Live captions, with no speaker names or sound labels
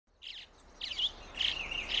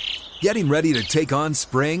Getting ready to take on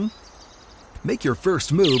spring? Make your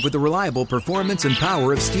first move with the reliable performance and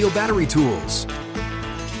power of Steel battery tools.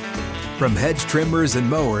 From hedge trimmers and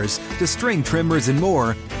mowers to string trimmers and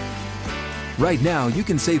more, right now you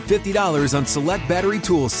can save $50 on select battery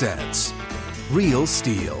tool sets. Real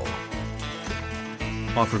Steel.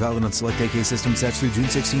 Offer valid on select AK system sets through June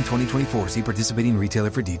 16, 2024. See participating retailer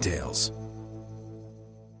for details.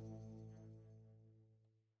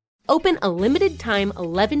 Open a limited-time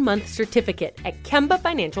 11-month certificate at Kemba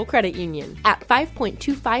Financial Credit Union. At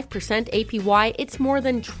 5.25% APY, it's more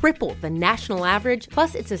than triple the national average,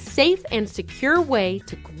 plus it's a safe and secure way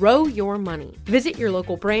to grow your money. Visit your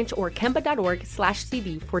local branch or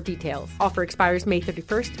kemba.org/CD for details. Offer expires May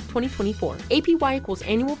 31st, 2024. APY equals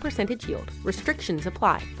annual percentage yield. Restrictions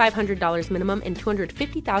apply. $500 minimum and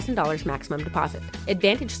 $250,000 maximum deposit.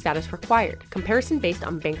 Advantage status required. Comparison based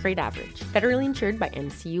on bank rate average. Federally insured by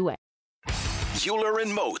NCUA. Euler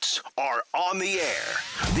and Moats are on the air.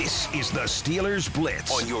 This is the Steelers Blitz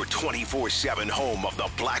on your 24/7 home of the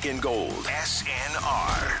black and gold.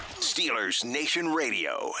 SNR, Steelers Nation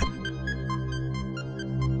Radio.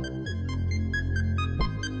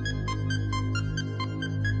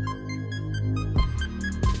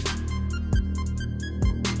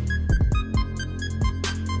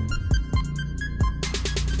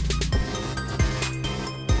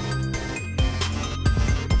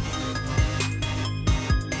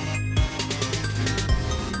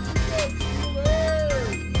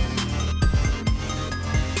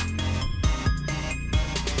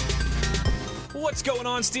 What's going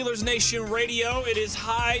on, Steelers Nation Radio? It is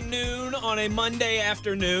high noon on a Monday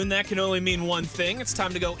afternoon. That can only mean one thing. It's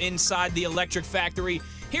time to go inside the Electric Factory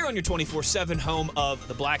here on your 24/7 home of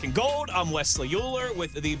the black and gold. I'm Wesley Euler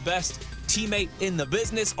with the best teammate in the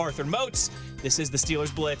business, Arthur Moats. This is the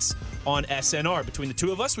Steelers Blitz on SNR. Between the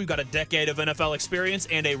two of us, we've got a decade of NFL experience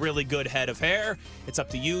and a really good head of hair. It's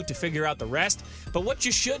up to you to figure out the rest. But what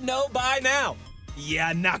you should know by now,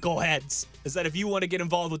 knuckleheads, is that if you want to get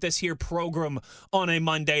involved with this here program on a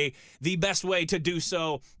Monday, the best way to do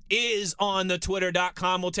so is on the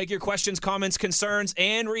twitter.com. We'll take your questions, comments, concerns,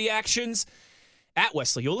 and reactions at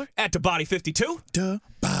Wesley Euler, at DeBody52.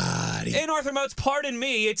 DeBody. And Arthur Moats, pardon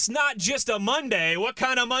me, it's not just a Monday. What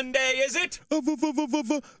kind of Monday is it? Victory!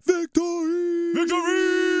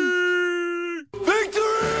 Victory!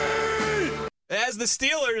 Victory! As the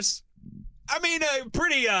Steelers,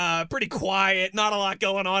 pretty quiet. Not a lot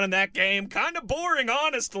going on in that game. Kind of boring,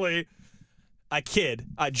 honestly. I kid.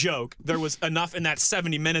 I joke. There was enough in that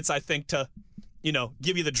 70 minutes, I think, to,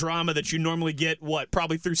 give you the drama that you normally get,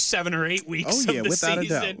 probably through 7 or 8 weeks of the without season. a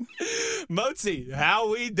doubt. Mozi,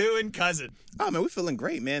 how we doing, cousin? Oh, man, we're feeling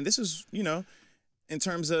great, man. This is, in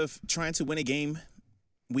terms of trying to win a game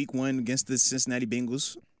week 1 against the Cincinnati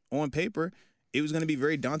Bengals, on paper, it was going to be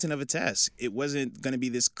very daunting of a task. It wasn't going to be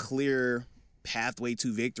this clear pathway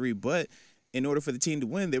to victory, but in order for the team to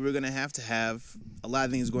win, they were going to have a lot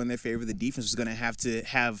of things going in their favor. The defense was going to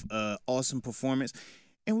have an awesome performance,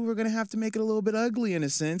 and we were going to have to make it a little bit ugly in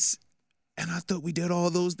a sense. And I thought we did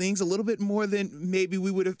all those things a little bit more than maybe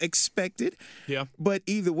we would have expected. Yeah. But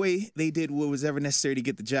either way, they did what was ever necessary to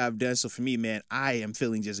get the job done. So for me, man, I am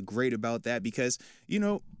feeling just great about that because,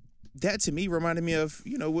 that to me reminded me of,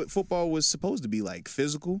 what football was supposed to be like.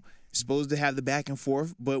 Physical, supposed to have the back and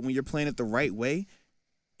forth, but when you're playing it the right way,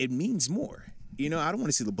 it means more. I don't want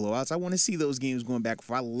to see the blowouts. I want to see those games going back and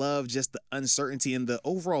forth. I love just the uncertainty and the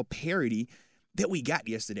overall parity that we got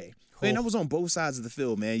yesterday. Cool. And that was on both sides of the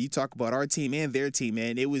field, man. You talk about our team and their team,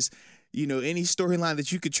 man. It was, any storyline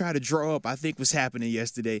that you could try to draw up, I think was happening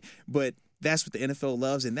yesterday. But that's what the NFL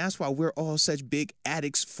loves, and that's why we're all such big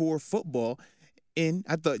addicts for football. And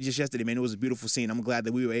I thought just yesterday, man, it was a beautiful scene. I'm glad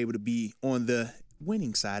that we were able to be on the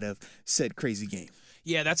winning side of said crazy game.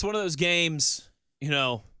 Yeah, that's one of those games,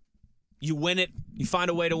 you win it, you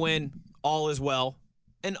find a way to win, all is well.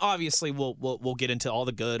 And obviously we'll get into all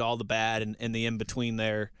the good, all the bad, and the in-between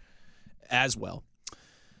there as well.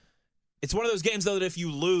 It's one of those games, though, that if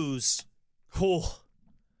you lose,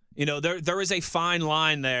 there is a fine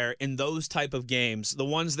line there in those type of games, the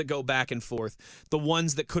ones that go back and forth, the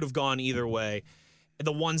ones that could have gone either way,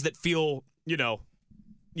 the ones that feel, you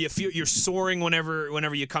feel you're soaring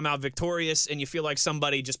whenever you come out victorious, and you feel like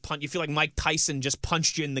somebody you feel like Mike Tyson just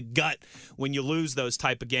punched you in the gut when you lose those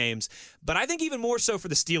type of games. But I think even more so for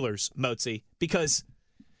the Steelers, Mozi, because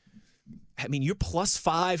you're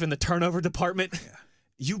 +5 in the turnover department. Yeah.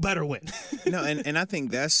 You better win. No, and I think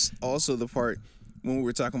that's also the part when we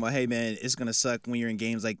were talking about, hey man, it's gonna suck when you're in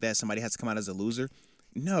games like that. Somebody has to come out as a loser.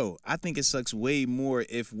 No, I think it sucks way more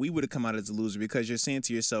if we would have come out as a loser, because you're saying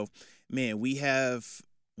to yourself, man, we have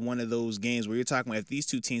one of those games where you're talking about if these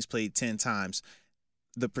two teams played 10 times,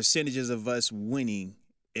 the percentages of us winning,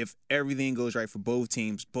 if everything goes right for both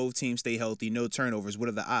teams stay healthy, no turnovers, what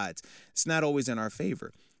are the odds? It's not always in our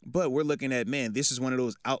favor. But we're looking at, man, this is one of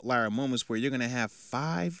those outlier moments where you're going to have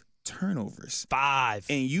 5 turnovers. 5.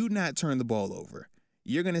 And you not turn the ball over.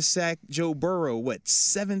 You're going to sack Joe Burrow,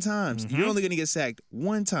 7 times? You're only going to get sacked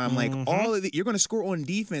 1 time. Like, all of you're going to score on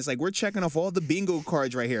defense. Like, we're checking off all the bingo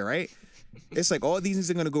cards right here, right? It's like all these things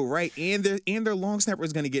are going to go right, and their long snapper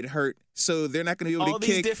is going to get hurt, so they're not going to be able to kick.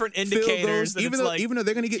 All these different indicators. Even though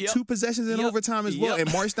they're going to get 2 possessions in overtime as well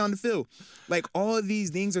and march down the field. Like, all of these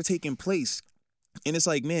things are taking place. And it's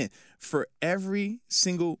like, man, for every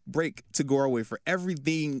single break to go our way, for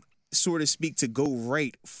everything, so to speak, to go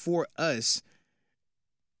right for us,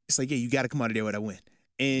 it's like, yeah, you got to come out of there with a win.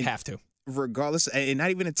 And have to. Regardless, and not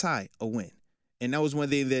even a tie, a win. And that was one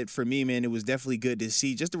thing that, for me, man, it was definitely good to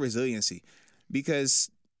see, just the resiliency. Because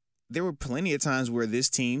there were plenty of times where this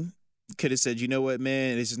team could have said, you know what,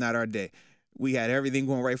 man, this is not our day. We had everything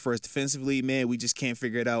going right for us defensively. Man, we just can't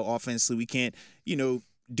figure it out offensively. We can't,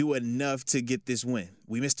 do enough to get this win.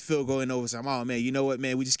 We missed the field goal in overtime. Oh, man, you know what,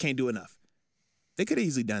 man, we just can't do enough. They could have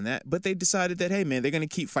easily done that, but they decided that, hey, man, they're going to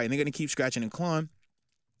keep fighting. They're going to keep scratching and clawing.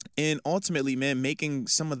 And ultimately, man, making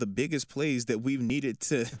some of the biggest plays that we've needed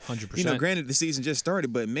to, 100%. Granted, the season just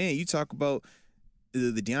started, but, man, you talk about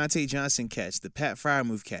the Deontay Johnson catch, the Pat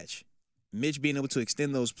Freiermuth catch, Mitch being able to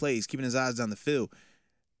extend those plays, keeping his eyes down the field,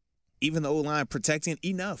 even the O-line protecting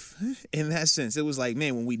enough in that sense. It was like,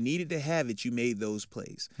 man, when we needed to have it, you made those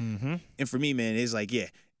plays. Mm-hmm. And for me, man, it's like, yeah,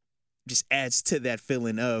 just adds to that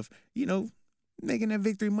feeling of, making that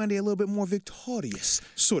Victory Monday a little bit more victorious,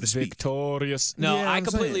 so to speak. Victorious. No, Yeah, I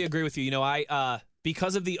completely agree with you. I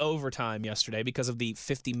because of the overtime yesterday, because of the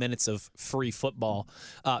 50 minutes of free football,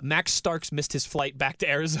 Max Starks missed his flight back to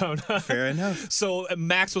Arizona. Fair enough. So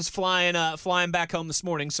Max was flying back home this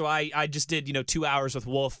morning. So I just did 2 hours with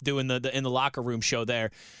Wolf doing the in the locker room show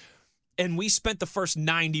there, and we spent the first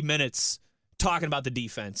 90 minutes talking about the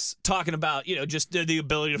defense, talking about just the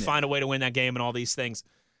ability to find a way to win that game and all these things.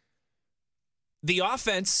 The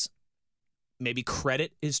offense, maybe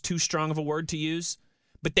credit is too strong of a word to use,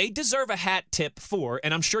 but they deserve a hat tip for,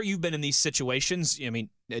 and I'm sure you've been in these situations,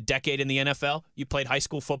 a decade in the NFL. You played high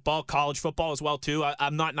school football, college football as well, too.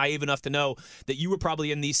 I'm not naive enough to know that you were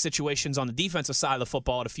probably in these situations on the defensive side of the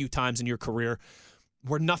football at a few times in your career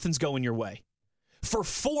where nothing's going your way. For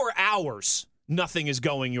 4 hours, nothing is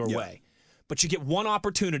going your way. But you get one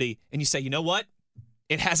opportunity, and you say, you know what?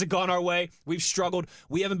 It hasn't gone our way. We've struggled.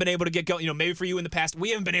 We haven't been able to get going. Maybe for you in the past, we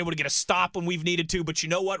haven't been able to get a stop when we've needed to. But you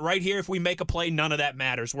know what? Right here, if we make a play, none of that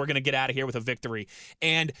matters. We're going to get out of here with a victory.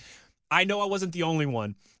 And I know I wasn't the only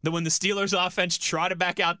one. That when the Steelers offense trotted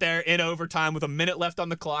back out there in overtime with a minute left on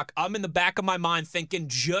the clock, I'm in the back of my mind thinking,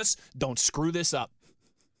 just don't screw this up.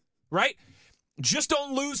 Right? Just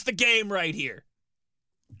don't lose the game right here.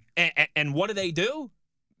 And what do?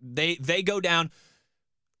 They go down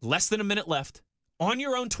less than a minute left. On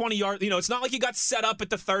your own 20-yard, it's not like you got set up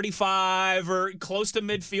at the 35 or close to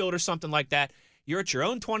midfield or something like that. You're at your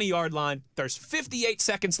own 20-yard line. There's 58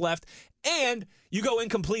 seconds left, and you go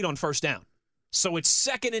incomplete on first down. So it's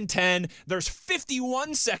 2nd and 10. There's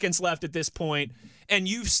 51 seconds left at this point, and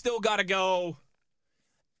you've still got to go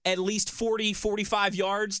at least 40, 45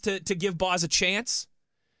 yards to give Boz a chance.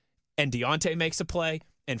 And Deontay makes a play.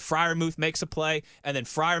 And Freiermuth makes a play, and then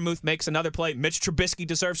Freiermuth makes another play. Mitch Trubisky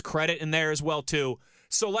deserves credit in there as well, too.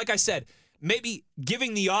 So, like I said, maybe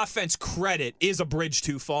giving the offense credit is a bridge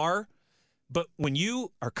too far, but when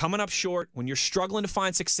you are coming up short, when you're struggling to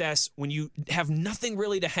find success, when you have nothing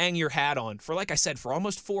really to hang your hat on, for, like I said, for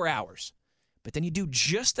almost 4 hours, but then you do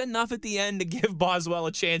just enough at the end to give Boswell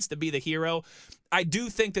a chance to be the hero, I do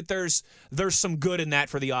think that there's some good in that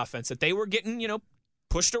for the offense, that they were getting,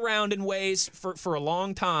 pushed around in ways for a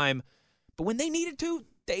long time, but when they needed to,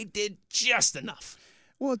 they did just enough.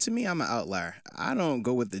 Well, to me, I'm an outlier. I don't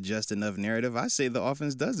go with the just enough narrative. I say the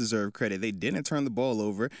offense does deserve credit. They didn't turn the ball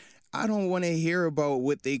over. I don't want to hear about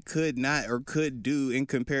what they could not or could do in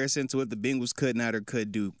comparison to what the Bengals could not or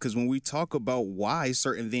could do. Because when we talk about why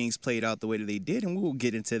certain things played out the way that they did, and we'll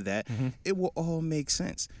get into that, it will all make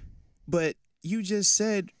sense. But you just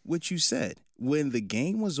said what you said. When the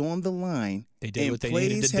game was on the line and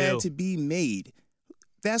plays had to be made,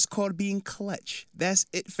 that's called being clutch. That's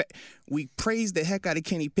it. We praised the heck out of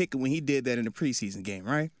Kenny Pickett when he did that in the preseason game,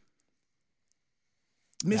 right?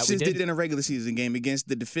 Mitch just did it in a regular season game against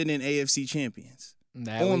the defending AFC champions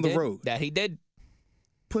on the road. That he did.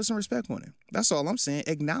 Put some respect on him. That's all I'm saying.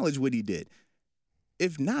 Acknowledge what he did.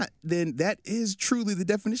 If not, then that is truly the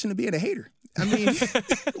definition of being a hater. I mean,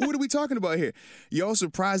 what are we talking about here? You're all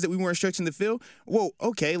surprised that we weren't stretching the field? Well,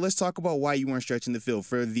 okay, let's talk about why you weren't stretching the field.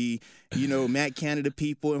 For the, Matt Canada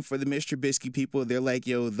people and for the Mitch Trubisky people, they're like,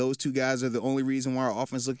 yo, those two guys are the only reason why our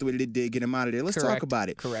offense looked the way that it did. Get them out of there. Let's talk about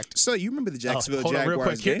it. Correct. So you remember the Jacksonville hold Jaguars on real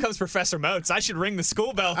quick. Here game? comes Professor Moats. I should ring the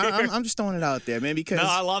school bell here. I'm just throwing it out there, man, because no,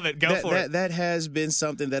 I love it. Go for it. That has been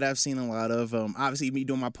something that I've seen a lot of. Obviously, me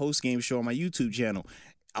doing my post-game show on my YouTube channel,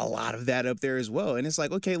 a lot of that up there as well. And it's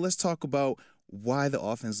like, okay, let's talk about why the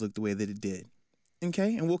offense looked the way that it did.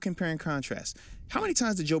 Okay? And we'll compare and contrast. How many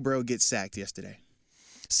times did Joe Burrow get sacked yesterday?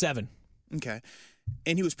 7. Okay.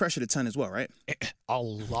 And he was pressured a ton as well, right? A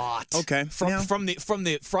lot. Okay. From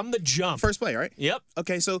the jump. First play, right? Yep.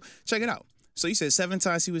 Okay, so check it out. So you said 7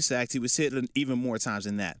 times he was sacked. He was hit even more times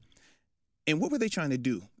than that. And what were they trying to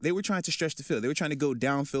do? They were trying to stretch the field. They were trying to go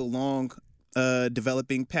downfield long,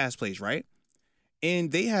 developing pass plays, right?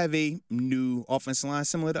 And they have a new offensive line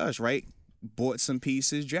similar to us, right? Bought some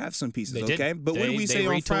pieces, draft some pieces, They okay? did. But what did we say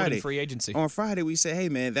on Friday? In free agency. On Friday, we said, hey,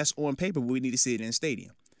 man, that's on paper, but we need to see it in the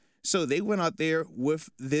stadium. So they went out there with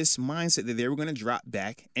this mindset that they were going to drop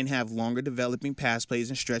back and have longer developing pass plays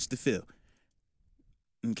and stretch the field.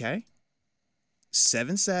 Okay?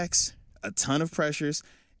 7 sacks, a ton of pressures,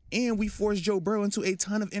 and we forced Joe Burrow into a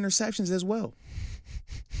ton of interceptions as well.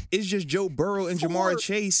 It's just Joe Burrow and Jamar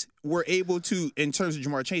Chase were able to, in terms of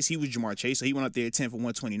Jamar Chase, he was Jamar Chase, so he went out there at 10 for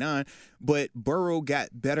 129, but Burrow got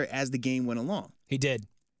better as the game went along. He did.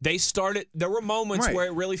 There were moments where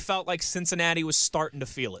it really felt like Cincinnati was starting to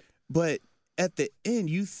feel it. But at the end,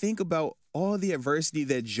 you think about all the adversity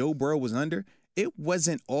that Joe Burrow was under. It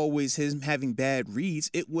wasn't always him having bad reads.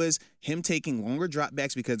 It was him taking longer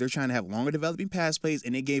dropbacks because they're trying to have longer developing pass plays,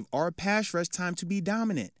 and it gave our pass rush time to be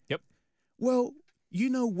dominant. Yep. Well, you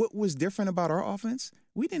know what was different about our offense?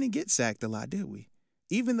 We didn't get sacked a lot, did we?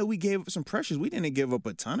 Even though we gave up some pressures, we didn't give up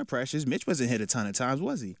a ton of pressures. Mitch wasn't hit a ton of times,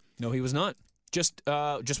 was he? No, he was not. Just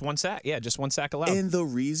 1 sack. Yeah, just 1 sack allowed. And the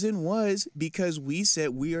reason was because we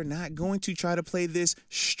said we are not going to try to play this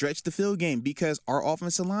stretch the field game because our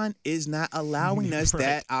offensive line is not allowing us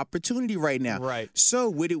that opportunity right now. Right. So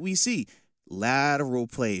what did we see? Lateral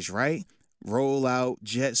plays, right? Roll out,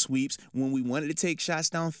 jet sweeps. When we wanted to take shots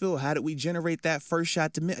downfield, how did we generate that first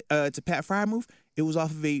shot to Pat Freiermuth? It was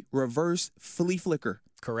off of a reverse flea flicker.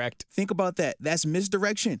 Correct. Think about that. That's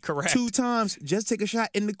misdirection. Correct. 2 times, just take a shot,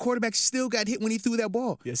 and the quarterback still got hit when he threw that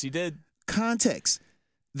ball. Yes, he did. Context.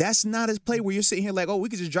 That's not a play where you're sitting here like, oh, we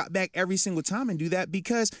could just drop back every single time and do that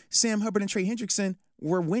because Sam Hubbard and Trey Hendrickson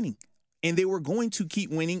were winning. And they were going to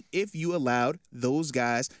keep winning if you allowed those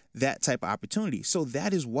guys that type of opportunity. So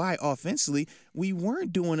that is why offensively we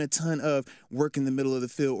weren't doing a ton of work in the middle of the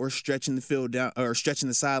field or stretching the field down or stretching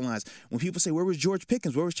the sidelines. When people say, where was George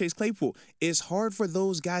Pickens? Where was Chase Claypool? It's hard for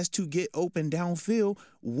those guys to get open downfield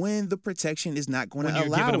when the protection is not going to allow it.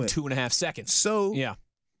 When you're giving them 2.5 seconds. So yeah.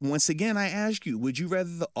 Once again, I ask you, would you rather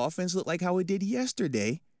the offense look like how it did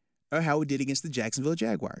yesterday or how it did against the Jacksonville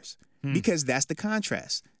Jaguars? Because that's the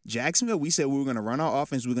contrast. Jacksonville, we said we were going to run our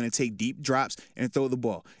offense. We were going to take deep drops and throw the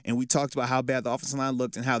ball. And we talked about how bad the offensive line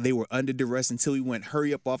looked and how they were under duress until we went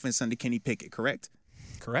hurry-up offense under Kenny Pickett, correct?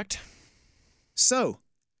 Correct. So,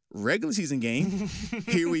 regular season game,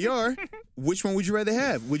 here we are. Which one would you rather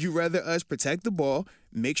have? Would you rather us protect the ball,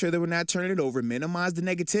 make sure that we're not turning it over, minimize the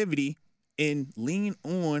negativity, and lean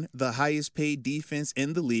on the highest paid defense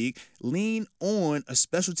in the league, lean on a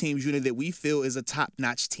special teams unit that we feel is a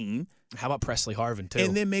top-notch team. How about Presley Harvin, too?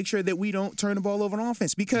 And then make sure that we don't turn the ball over on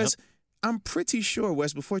offense. Because I'm pretty sure,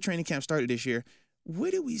 Wes, before training camp started this year,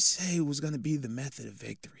 what did we say was going to be the method of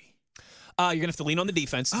victory? You're going to have to lean on the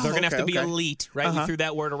defense. They're going to have to be elite, right? We threw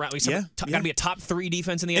that word around. Got to be a top 3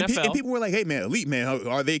 defense in the NFL. And people were like, hey, man, elite, man,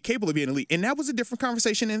 are they capable of being elite? And that was a different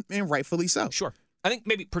conversation, and rightfully so. Sure. I think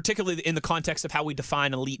maybe particularly in the context of how we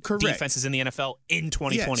define elite defenses in the NFL in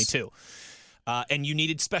 2022. Yes. And you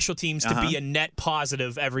needed special teams to be a net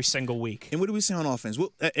positive every single week. And what do we say on offense?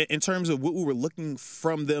 Well, in terms of what we were looking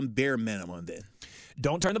from them, bare minimum then?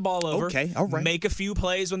 Don't turn the ball over. Okay, all right. Make a few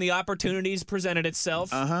plays when the opportunities presented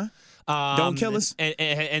itself. Don't kill us.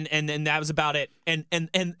 And that was about it. And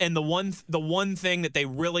the one thing that they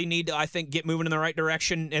really need to, I think, get moving in the right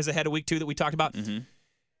direction as ahead of week 2 that we talked about.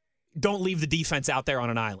 Don't leave the defense out there on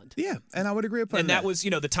an island. Yeah, and I would agree upon that. And that was,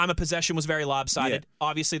 the time of possession was very lopsided. Yeah.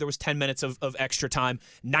 Obviously, there was 10 minutes of extra time,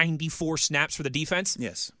 94 snaps for the defense.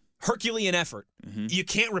 Yes. Herculean effort. You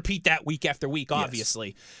can't repeat that week after week,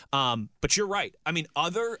 obviously. Yes. But you're right. I mean,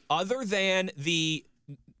 other than the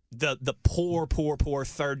the poor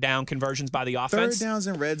third down conversions by the offense. Third downs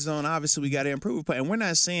in red zone, obviously we got to improve. And we're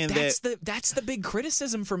not saying that's the big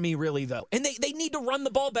criticism for me, really, though. And they need to run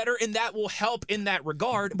the ball better, and that will help in that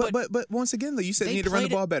regard. But once again, though, you said they need to run the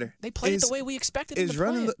ball better. They played it the way we expected them to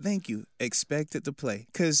play it. Thank you. Expected to play.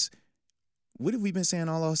 Because what have we been saying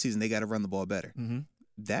all offseason? They got to run the ball better. Mm-hmm.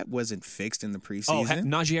 That wasn't fixed in the preseason. Oh,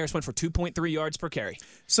 Najee Harris went for 2.3 yards per carry.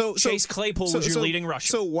 Chase Claypool was your leading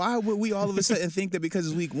rusher. So why would we all of a sudden think that because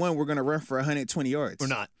it's week 1 we're going to run for 120 yards? We're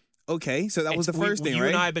not. Okay, so that was the first thing, right? You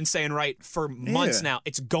and I have been saying for months now.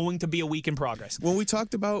 It's going to be a week in progress. When we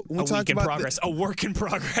talked about a work in progress.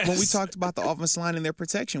 When we talked about the offensive line and their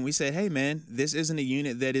protection, we said, "Hey, man, this isn't a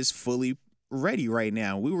unit that is fully ready right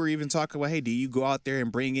now." We were even talking about, "Hey, do you go out there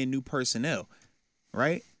and bring in new personnel?"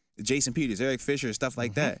 Right? Jason Peters, Eric Fisher, stuff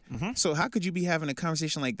like that. Mm-hmm. So how could you be having a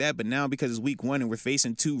conversation like that, but now because it's week 1 and we're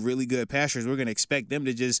facing 2 really good passers, we're going to expect them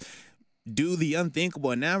to just do the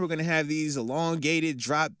unthinkable, and now we're going to have these elongated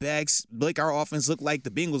drop backs, make our offense look like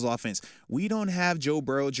the Bengals offense. We don't have Joe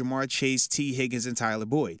Burrow, Jamar Chase, T. Higgins, and Tyler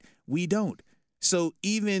Boyd. We don't. So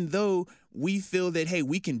even though we feel that, hey,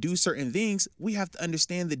 we can do certain things, we have to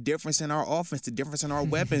understand the difference in our offense, the difference in our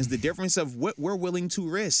weapons, the difference of what we're willing to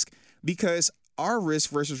risk, because our risk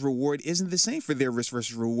versus reward isn't the same for their risk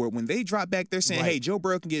versus reward. When they drop back, they're saying, hey, Joe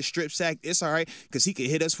Burrow can get strip sacked. It's all right because he could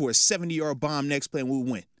hit us for a 70-yard bomb next play and we'll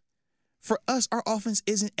win. For us, our offense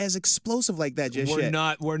isn't as explosive like that just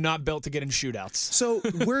yet. We're not built to get in shootouts. So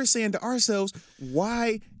we're saying to ourselves,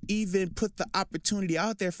 why even put the opportunity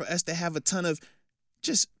out there for us to have a ton of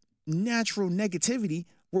just natural negativity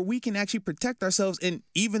where we can actually protect ourselves? And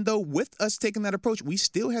even though with us taking that approach, we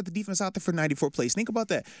still have the defense out there for 94 plays. Think about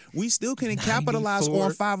that. We still couldn't capitalize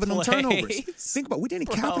on 5 of them turnovers. Think about it. We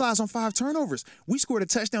didn't capitalize on 5 turnovers. We scored a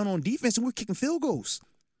touchdown on defense and we're kicking field goals.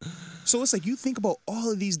 So it's like you think about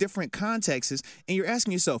all of these different contexts and you're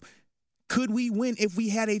asking yourself, could we win if we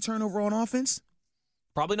had a turnover on offense?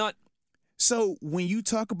 Probably not. So when you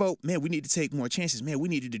talk about, man, we need to take more chances, man, we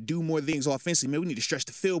needed to do more things offensively, man, we need to stretch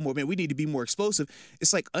the field more, man, we need to be more explosive.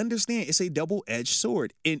 It's like, understand, it's a double-edged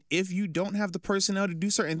sword. And if you don't have the personnel to do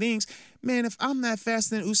certain things, man, if I'm not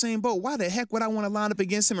faster than Usain Bolt, why the heck would I want to line up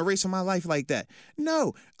against him and race for my life like that?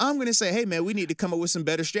 No, I'm going to say, hey, man, we need to come up with some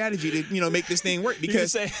better strategy to, make this thing work,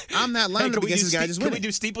 because I'm not lining up against this guy just winning. Can we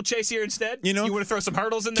do steeplechase here instead? You want to throw some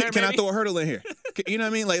hurdles in there, Can I throw a hurdle in here? You know what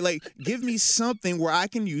I mean? Like, give me something where I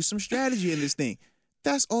can use some strategy in this thing.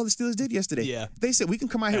 That's all the Steelers did yesterday. Yeah. They said we can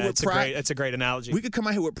come out here with pride. That's a great analogy. We could come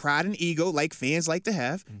out here with pride and ego like fans like to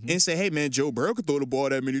have and say, hey, man, Joe Burrow could throw the ball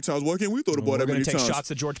that many times. Why can't we throw the ball that many times? We're going to take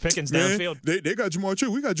shots at George Pickens downfield. They got Jamar Chase.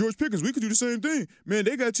 We got George Pickens. We could do the same thing. Man,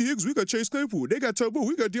 they got T. Higgins. We got Chase Claypool. They got Tubbo.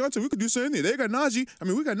 We got Deontay. We could do the same thing. They got Najee.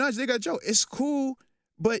 We got Najee. They got Joe. It's cool.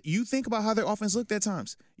 But you think about how their offense looked at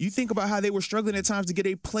times. You think about how they were struggling at times to get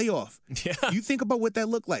a playoff. Yeah. You think about what that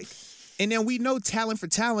looked like. And then we know talent for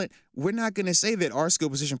talent, we're not going to say that our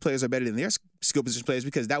skill position players are better than their skill position players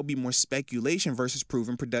because that would be more speculation versus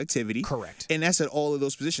proven productivity. Correct. And that's at all of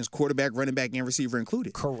those positions, quarterback, running back, and receiver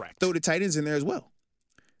included. Correct. Throw the tight ends in there as well.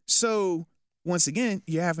 So, once again,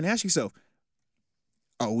 you have to ask yourself,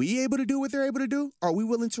 are we able to do what they're able to do? Are we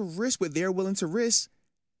willing to risk what they're willing to risk?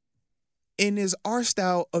 And is our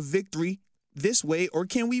style of victory this way, or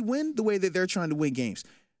can we win the way that they're trying to win games?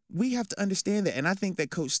 We have to understand that, and I think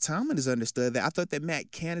that Coach Tomlin has understood that. I thought that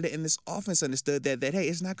Matt Canada and this offense understood that hey,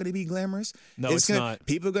 it's not going to be glamorous. No, it's not.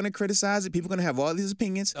 People are going to criticize it. People are going to have all these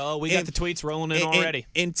opinions. Oh, we got the tweets rolling in already.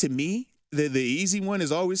 And to me, the easy one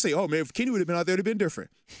is always say, oh, man, if Kenny would have been out there, it would have been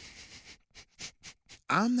different.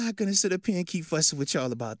 I'm not going to sit up here and keep fussing with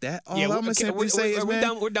y'all about that. All I'm going to simply say is,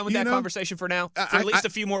 man, we're done with that conversation for now, for at least a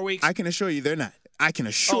few more weeks. I can assure you they're not. I can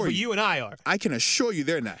assure you. But you and I are. I can assure you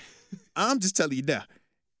they're not. I'm just telling you now.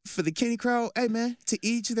 For the Kenny crowd, hey, man, to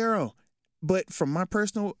each their own. But from my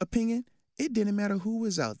personal opinion, it didn't matter who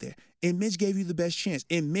was out there. And Mitch gave you the best chance.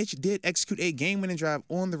 And Mitch did execute a game-winning drive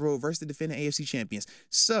on the road versus the defending AFC champions.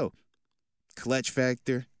 So, clutch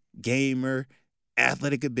factor, gamer,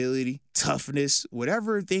 athletic ability, toughness,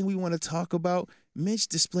 whatever thing we want to talk about, Mitch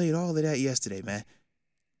displayed all of that yesterday, man.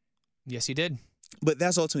 Yes, he did. But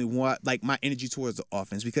that's ultimately what, like, my energy towards the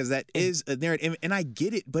offense, because that is a narrative. And I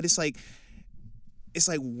get it, but it's like,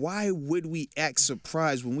 why would we act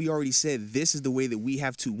surprised when we already said this is the way that we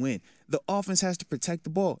have to win? The offense has to protect the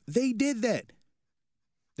ball. They did that.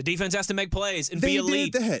 The defense has to make plays and be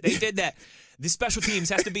elite. They did that. The special teams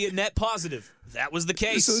has to be a net positive. That was the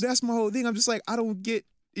case. So that's my whole thing. I'm just like, I don't get,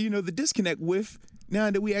 the disconnect with now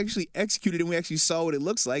that we actually executed and we actually saw what it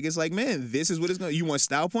looks like. It's like, man, this is what it's going to, you want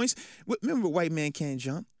style points? Remember White Man Can't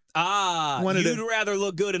Jump? You'd rather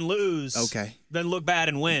look good and lose than look bad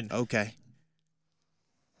and win. Okay.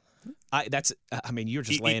 You're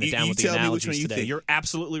just laying it down with the analogies today. Think. You're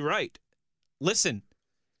absolutely right. Listen,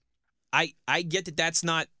 I get that that's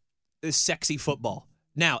not sexy football.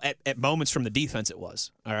 Now, at moments from the defense, it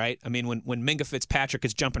was. All right? I mean, when Minka Fitzpatrick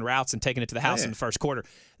is jumping routes and taking it to the house in the first quarter,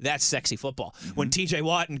 that's sexy football. Mm-hmm. When T.J.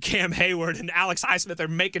 Watt and Cam Hayward and Alex Highsmith are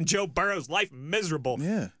making Joe Burrow's life miserable,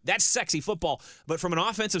 that's sexy football. But from an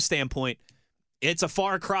offensive standpoint, it's a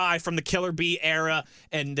far cry from the Killer Bee era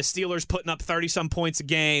and the Steelers putting up 30-some points a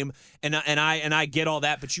game, and I get all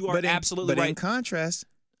that, but you are absolutely right. But in contrast,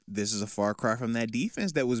 this is a far cry from that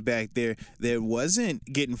defense that was back there that wasn't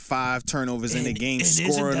getting 5 turnovers in the game,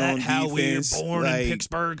 scoring on defense. How we were born in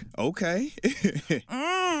Pittsburgh? Okay.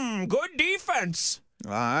 Good defense.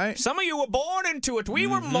 All right. Some of you were born into it. We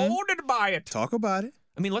were molded by it. Talk about it.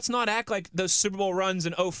 I mean, let's not act like those Super Bowl runs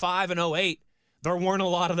in 05 and 08. There weren't a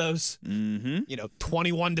lot of those,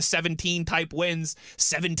 21-17 type wins,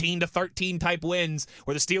 17-13 type wins,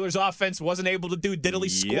 where the Steelers' offense wasn't able to do diddly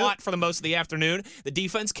squat for the most of the afternoon. The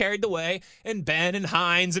defense carried the way, and Ben and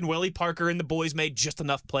Hines and Willie Parker and the boys made just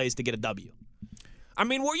enough plays to get a W. I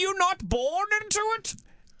mean, were you not born into it?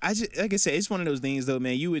 Like I said, it's one of those things, though,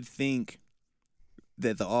 man. You would think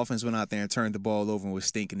that the offense went out there and turned the ball over and was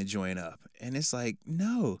stinking the joint up. And it's like,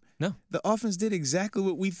 no. The offense did exactly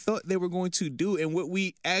what we thought they were going to do and what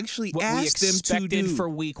we actually asked them to do. For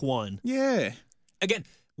week 1. Yeah. Again,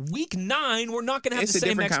 week 9, we're not going to have the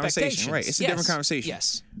same expectations. Right. It's a different conversation.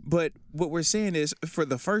 Yes. But what we're saying is for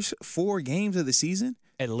the first 4 games of the season,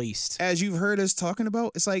 at least, as you've heard us talking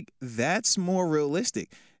about, it's like that's more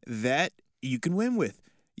realistic. That you can win with.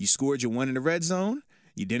 You scored your 1 in the red zone.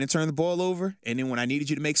 You didn't turn the ball over, and then when I needed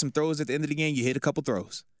you to make some throws at the end of the game, you hit a couple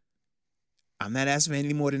throws. I'm not asking for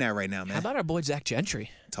any more than that right now, man. How about our boy Zach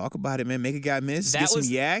Gentry? Talk about it, man. Make a guy miss. Get some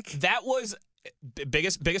yak. That was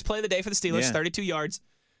biggest play of the day for the Steelers, 32 yards.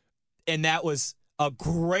 And that was a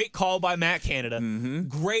great call by Matt Canada. Mm-hmm.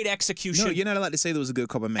 Great execution. No, you're not allowed to say there was a good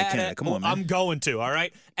call by Matt Canada. Come on, man. I'm going to, all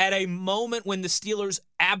right? At a moment when the Steelers,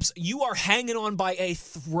 you are hanging on by a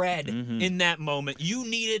thread in that moment. You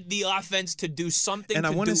needed the offense to do something. And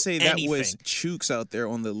I want to say anything. That was Chooks out there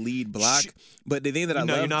on the lead block. But the thing that I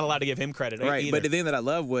love. You're not allowed to give him credit. Right. Either. But the thing that I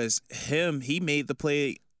love was he made the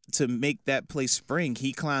play. To make that play spring,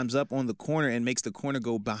 he climbs up on the corner and makes the corner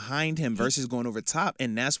go behind him versus going over top,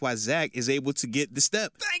 and that's why Zach is able to get the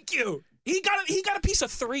step. Thank you. He got a piece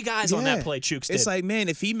of 3 guys on that play. Chooks did. It's like, man,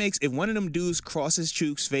 if one of them dudes crosses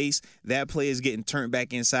Chooks' face, that play is getting turned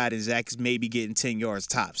back inside, and Zach is maybe getting 10 yards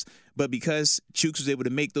tops. But because Chooks was able to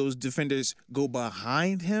make those defenders go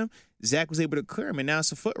behind him, Zach was able to clear him, and now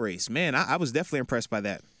it's a foot race. Man, I was definitely impressed by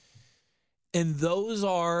that. And those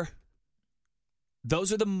are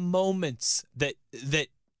the moments that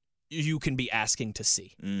you can be asking to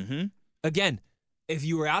see. Mm-hmm. Again, if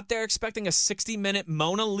you were out there expecting a 60-minute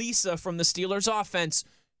Mona Lisa from the Steelers offense,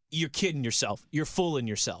 you're kidding yourself. You're fooling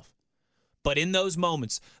yourself. But in those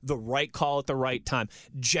moments, the right call at the right time.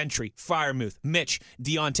 Gentry, Freiermuth, Mitch,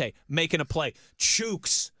 Deontay making a play.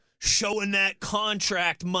 Chooks showing that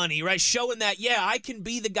contract money, right? Showing that, I can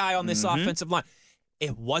be the guy on this offensive line.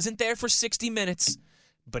 It wasn't there for 60 minutes.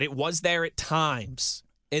 But it was there at times.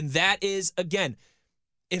 And that is, again,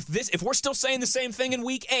 if we're still saying the same thing in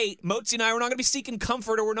week 8, Mozi and I are not going to be seeking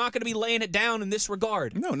comfort or we're not going to be laying it down in this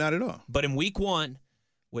regard. No, not at all. But in week 1,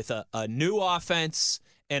 with a new offense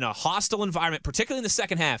in a hostile environment, particularly in the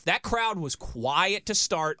second half, that crowd was quiet to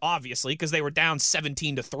start, obviously, because they were down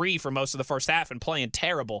 17-3 for most of the first half and playing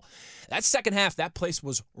terrible. That second half, that place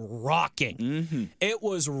was rocking. Mm-hmm. It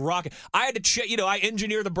was rocking. I had to, I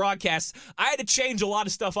engineer the broadcast. I had to change a lot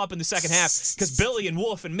of stuff up in the second half because Billy and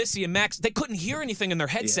Wolf and Missy and Max, they couldn't hear anything in their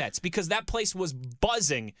headsets because that place was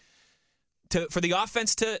buzzing for the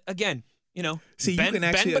offense to, again, See, you can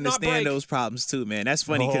actually understand those problems too, man. That's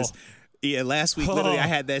funny because last week, literally, I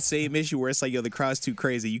had that same issue where it's like, the crowd's too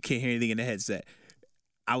crazy. You can't hear anything in the headset.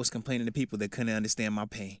 I was complaining to people that couldn't understand my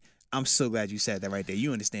pain. I'm so glad you said that right there.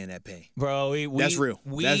 You understand that pain. Bro, that's real.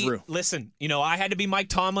 That's real. Listen, I had to be Mike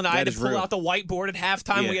Tomlin. I had to pull out the whiteboard at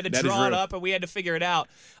halftime. We had to draw it up, and we had to figure it out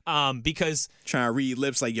because trying to read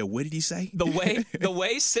lips like, what did he say? The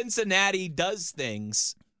way Cincinnati does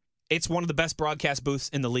things, it's one of the best broadcast booths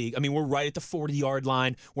in the league. I mean, we're right at the 40-yard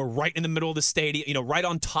line. We're right in the middle of the stadium, right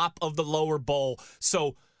on top of the lower bowl.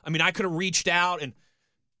 So, I mean, I could have reached out and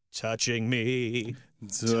touching me.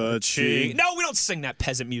 Touching. No, we don't sing that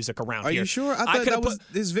peasant music around here. Are you sure? I thought that was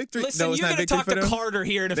this victory. Listen, no, you're going to talk to Carter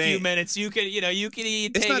here in a few minutes. You can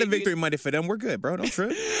eat. It's not a victory Monday for them. We're good, bro. Don't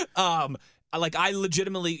trip. I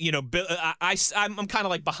legitimately, I'm kind of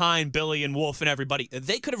like behind Billy and Wolf and everybody.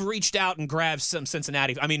 They could have reached out and grabbed some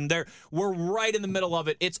Cincinnati. I mean, we're right in the middle of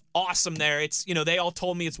it. It's awesome there. It's, they all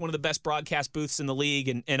told me it's one of the best broadcast booths in the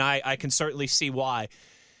league, and I can certainly see why.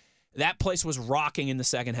 That place was rocking in the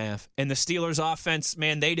second half. And the Steelers offense,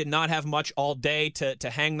 man, they did not have much all day to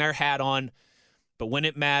hang their hat on. But when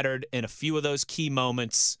it mattered, in a few of those key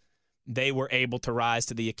moments, they were able to rise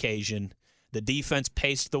to the occasion. The defense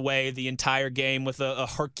paced the way the entire game with a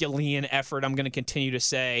Herculean effort, I'm going to continue to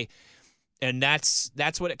say. And that's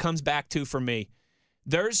what it comes back to for me.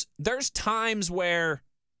 There's times where,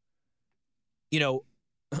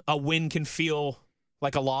 a win can feel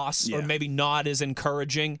like a loss or maybe not as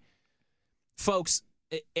encouraging. Folks,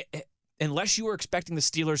 unless you were expecting the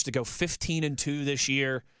Steelers to go 15-2 this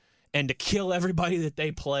year and to kill everybody that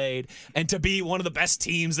they played and to be one of the best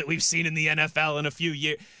teams that we've seen in the NFL in a few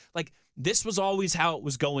years, this was always how it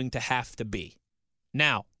was going to have to be.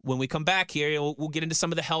 Now, when we come back here, we'll get into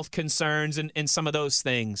some of the health concerns and some of those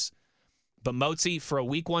things. But Motzi, for a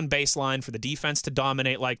week one baseline, for the defense to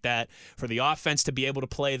dominate like that, for the offense to be able to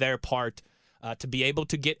play their part, to be able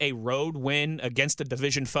to get a road win against a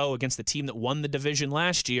division foe, against the team that won the division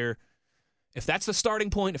last year, if that's the starting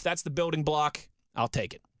point, if that's the building block, I'll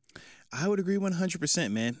take it. I would agree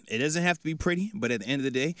 100%, man. It doesn't have to be pretty, but at the end of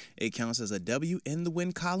the day, it counts as a W in the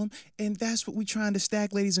win column, and that's what we're trying to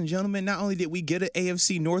stack, ladies and gentlemen. Not only did we get an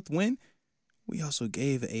AFC North win, we also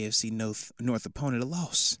gave an AFC North opponent a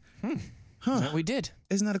loss. That we did.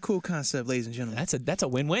 Isn't that a cool concept, ladies and gentlemen? That's a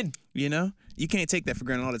win-win. You can't take that for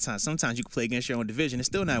granted all the time. Sometimes you can play against your own division and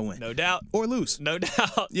still not win. No doubt. Or lose. No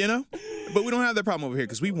doubt. But we don't have that problem over here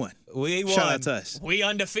because we won. We won. Shout out to us. We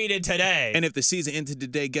undefeated today. And if the season ended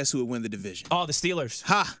today, guess who would win the division? Oh, the Steelers.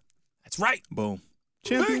 Ha! That's right. Boom.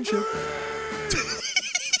 Championship.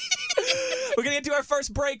 We're going to get to our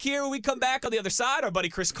first break here. When we come back on the other side, our buddy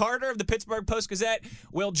Chris Carter of the Pittsburgh Post-Gazette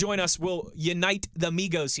will join us. We'll unite the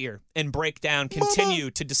amigos here and break down,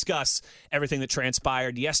 continue to discuss everything that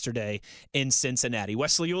transpired yesterday in Cincinnati.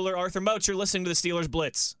 Wesley Euler, Arthur Moats, you're listening to the Steelers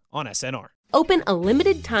Blitz on SNR. Open a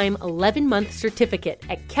limited-time 11-month certificate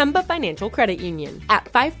at Kemba Financial Credit Union. At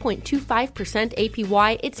 5.25%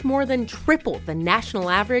 APY, it's more than triple the national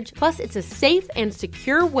average, plus it's a safe and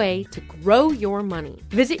secure way to grow your money.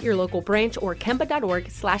 Visit your local branch or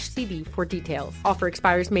kemba.org/CD for details. Offer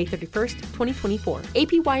expires May 31st, 2024.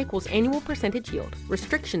 APY equals annual percentage yield.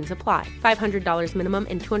 Restrictions apply. $500 minimum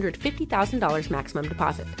and $250,000 maximum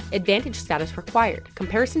deposit. Advantage status required.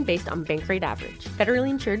 Comparison based on bank rate average. Federally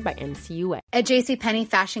insured by NCUA. At JCPenney,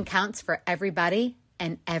 fashion counts for everybody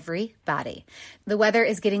and everybody. The weather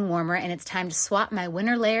is getting warmer and it's time to swap my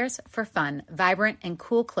winter layers for fun, vibrant, and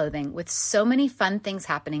cool clothing. With so many fun things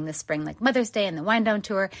happening this spring, like Mother's Day and the Wind Down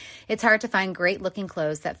Tour, it's hard to find great looking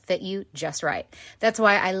clothes that fit you just right. That's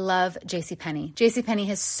why I love JCPenney. JCPenney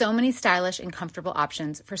has so many stylish and comfortable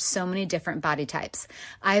options for so many different body types.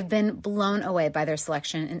 I've been blown away by their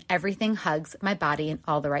selection, and everything hugs my body in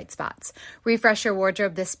all the right spots. Refresh your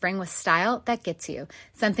wardrobe this spring with style that gets you.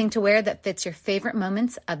 Something to wear that fits your favorite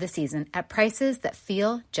moments of the season at prices that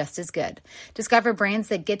feel just as good. Discover brands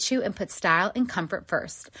that get you and put style and comfort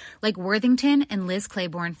first, like Worthington and Liz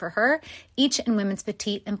Claiborne for her, each in women's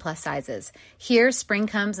petite and plus sizes. Here, spring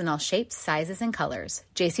comes in all shapes, sizes, and colors.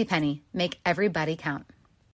 JCPenney, make everybody count.